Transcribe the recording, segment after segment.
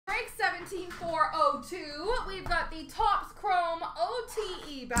19402. We've got the Topps Chrome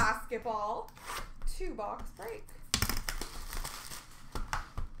OTE basketball 2-box break.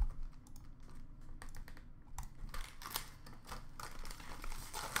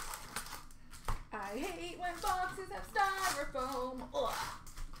 I hate when boxes have styrofoam. Ugh.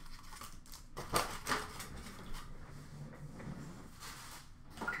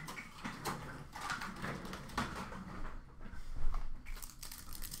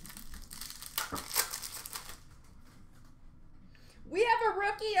 We have a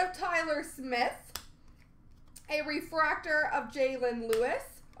rookie of Tyler Smith, a refractor of Jalen Lewis.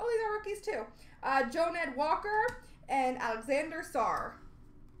 Oh, these are rookies too. Joned Walker and Alexander Sarr.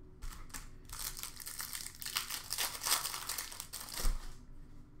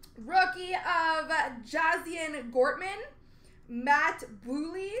 Rookie of Jazian Gortman, Matt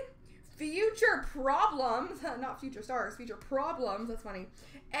Booley, Future Problems, not Future Stars, Future Problems, that's funny,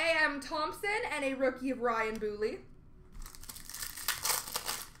 A.M. Thompson, and a rookie of Ryan Booley.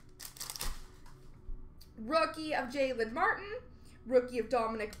 Rookie of Jalen Martin, rookie of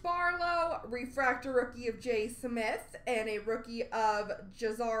Dominic Barlow, refractor rookie of Jay Smith, and a rookie of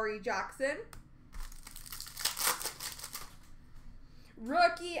Jazari Jackson.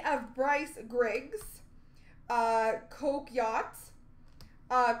 Rookie of Bryce Griggs, Coke Yacht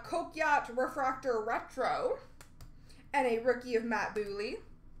Refractor Retro, and a rookie of Matt Booley.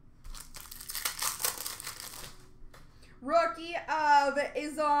 Rookie of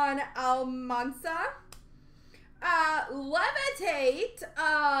Izan Almansa, Levitate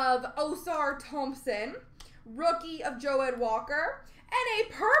of Osar Thompson, rookie of Joned Walker, and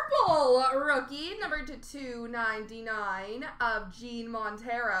a purple rookie, number to 299 of Gene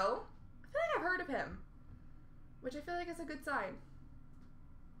Montero. I feel like I've heard of him, which I feel like is a good sign.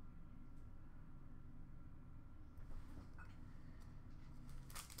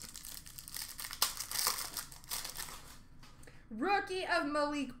 Rookie of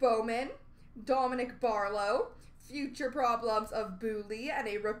Malik Bowman, Dominic Barlow, Future Problems of Booley, and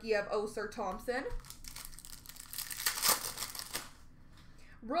a rookie of Osar Thompson.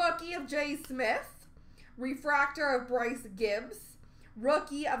 Rookie of Jay Smith, refractor of Bryce Gibbs,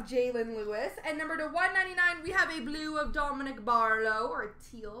 rookie of Jalen Lewis, and number to 199, we have a blue of Dominic Barlow, or a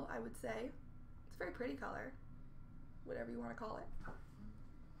teal, I would say. It's a very pretty color, whatever you want to call it.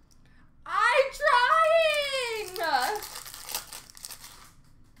 I'm trying!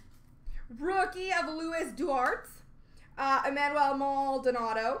 Rookie of Luis Duarte, Emmanuel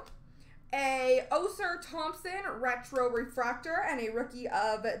Maldonado, a Osar Thompson retro refractor, and a rookie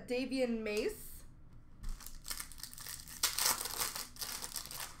of Davian Mace.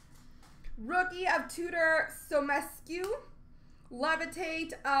 Rookie of Tudor Somescu,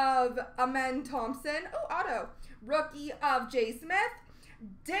 Levitate of Amen Thompson. Oh, auto. Rookie of Jay Smith,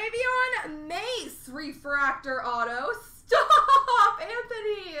 Davion Mace refractor auto. Stop,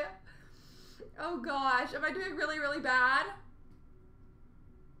 Anthony. Oh gosh, am I doing really, really bad?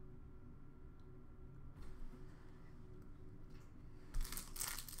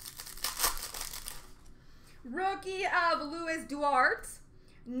 Rookie of Luis Duarte,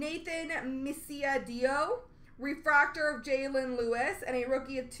 Nathan Misiadio, refractor of Jalen Lewis, and a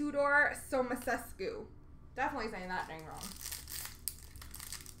rookie of Tudor Somescu. Definitely saying that thing wrong.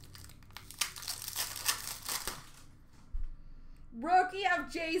 Rookie of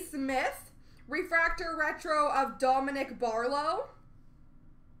Jay Smith, refractor retro of Dominic Barlow.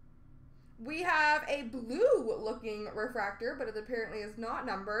 We have a blue looking refractor, but it apparently is not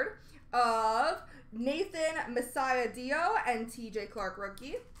numbered, of Nathan Messiah Dio and TJ Clark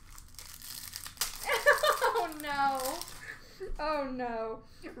rookie. Oh no. Oh no.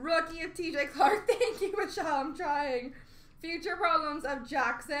 Rookie of TJ Clark. Thank you, Michelle. I'm trying. Future Problems of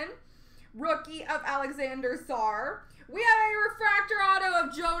Jackson. Rookie of Alexander Sarr. We have a refractor auto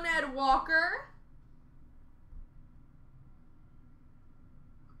of Joned Walker.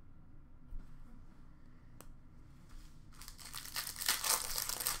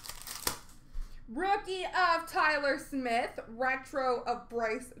 Rookie of Tyler Smith, retro of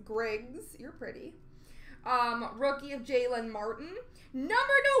Bryce Griggs. You're pretty. Rookie of Jalen Martin. Number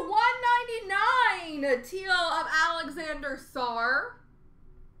to 199, teal of Alexander Sarr.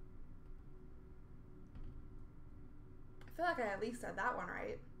 I feel like I at least said that one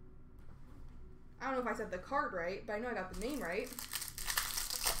right. I don't know if I said the card right, but I know I got the name right.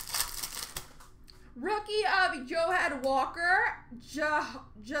 Rookie of Joned Walker,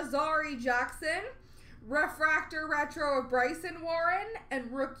 Jazari Jackson, refractor retro of Bryson Warren, and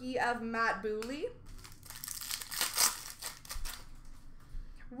rookie of Matt Booley.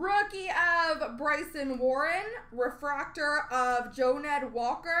 Rookie of Bryson Warren. Refractor of Joned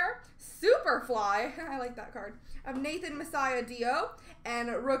Walker. Superfly, I like that card, of Nathan Messiah Dio. And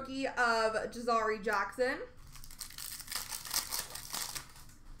rookie of Jazari Jackson.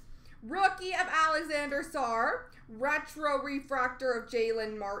 Rookie of Alexander Sarr. Retro refractor of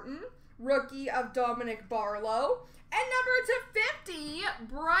Jalen Martin. Rookie of Dominic Barlow. And number /50,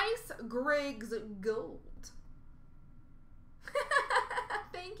 Bryce Griggs Gold.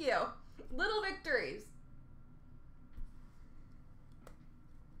 Thank you. Little victories.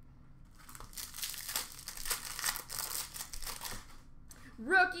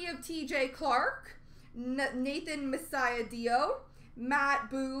 Rookie of TJ Clark. Nathan Messiah Dio. Matt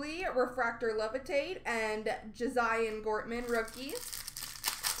Booley, refractor levitate, and Josiah Gortman, rookie.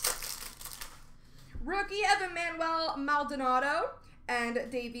 Rookie of Emmanuel Maldonado and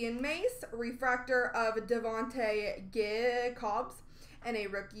Davian Mace, refractor of Devontae Cobbs, and a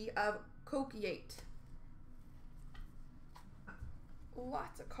rookie of Copiate.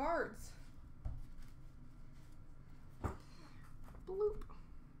 Lots of cards. Bloop.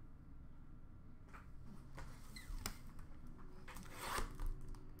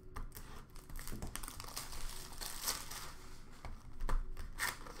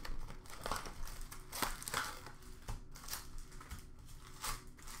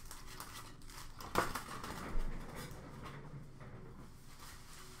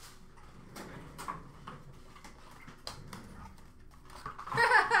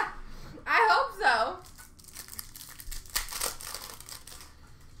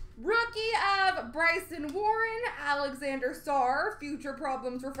 Bryson Warren, Alexander Sarr, Future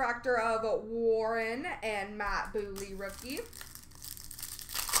Problems refractor of Warren, and Matt Booley, rookie.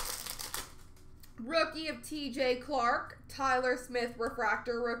 Rookie of TJ Clark, Tyler Smith,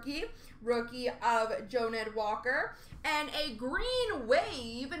 refractor rookie. Rookie of Joned Walker. And a green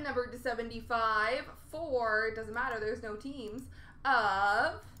wave, number /75 for, doesn't matter, there's no teams,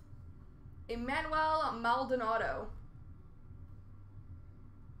 of Emmanuel Maldonado.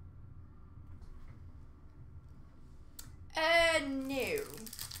 And new.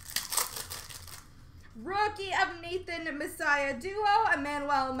 Rookie of Nathan Messiah Duo,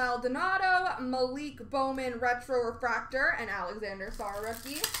 Emmanuel Maldonado, Malik Bowman Retro Refractor, and Alexander Sarr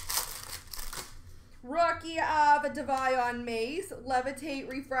rookie. Rookie of Devion Mace, Levitate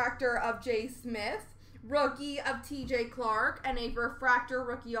Refractor of Jay Smith. Rookie of TJ Clark, and a Refractor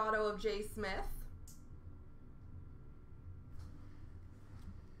Rookie Auto of Jay Smith.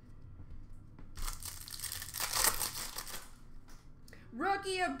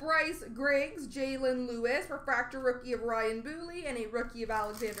 Rookie of Bryce Griggs, Jalen Lewis, refractor rookie of Ryan Booley, and a rookie of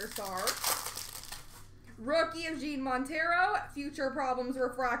Alexander Sarr. Rookie of Gene Montero, Future Problems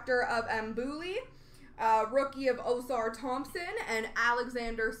refractor of M. Booley. Rookie of Osar Thompson, and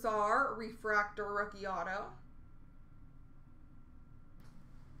Alexander Sarr, refractor rookie auto.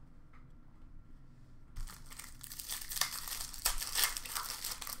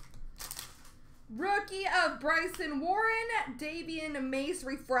 Rookie of Bryson Warren, Davian Mace,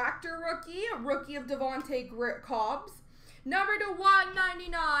 refractor rookie. Rookie of Devontae Cobbs. Number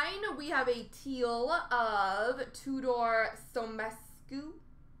 /199, we have a teal of Tudor Somescu.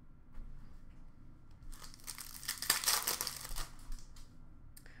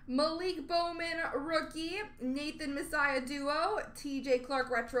 Malik Bowman, rookie. Nathan Messiah Duo. TJ Clark,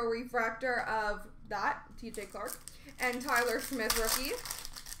 retro refractor of that, TJ Clark. And Tyler Smith, rookie.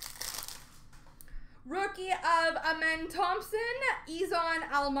 Rookie of Amen Thompson, Izan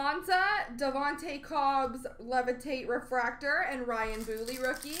Almanza, Devontae Cobbs, Levitate Refractor, and Ryan Booley,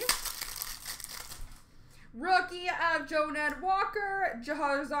 rookie. Rookie of Joned Walker,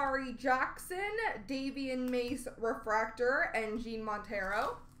 Jahazari Jackson, Davian Mace Refractor, and Gene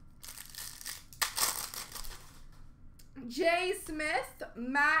Montero. Jay Smith,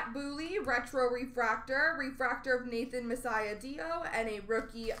 Matt Booley, Retro Refractor, refractor of Nathan Messiah Dio, and a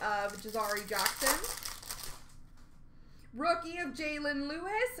rookie of Jazari Jackson. Rookie of Jalen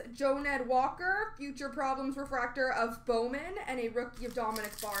Lewis, Joned Walker, Future Problems refractor of Bowman, and a rookie of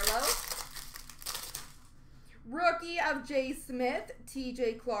Dominic Barlow. Rookie of Jay Smith,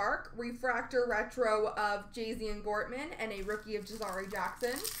 TJ Clark, refractor retro of Jasian Gortman, and a rookie of Jazari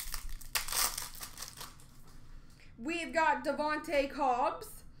Jackson. We've got Devontae Cobbs,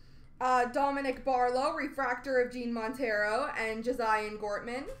 Dominic Barlow, refractor of Gene Montero, and Josiah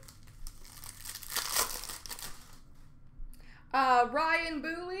Gortman. Ryan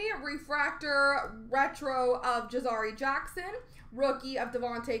Booley, refractor retro of Jazari Jackson, rookie of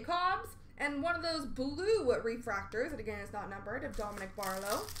Devontae Cobbs, and one of those blue refractors, that again is not numbered, of Dominic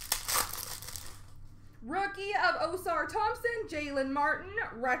Barlow. Rookie of Osar Thompson, Jalen Martin.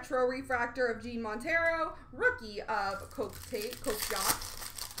 Retro refractor of Gene Montero. Rookie of Coke Yacht.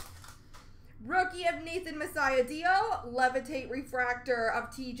 Rookie of Nathan Messiah Dio. Levitate refractor of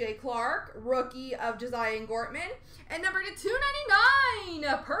TJ Clark. Rookie of Josiah Gortman. And number to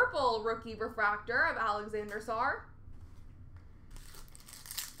 299, purple rookie refractor of Alexander Sarr.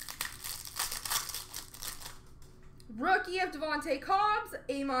 Rookie of Devontae Cobbs,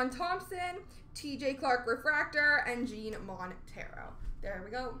 Amon Thompson, TJ Clark refractor, and Gene Montero. There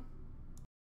we go.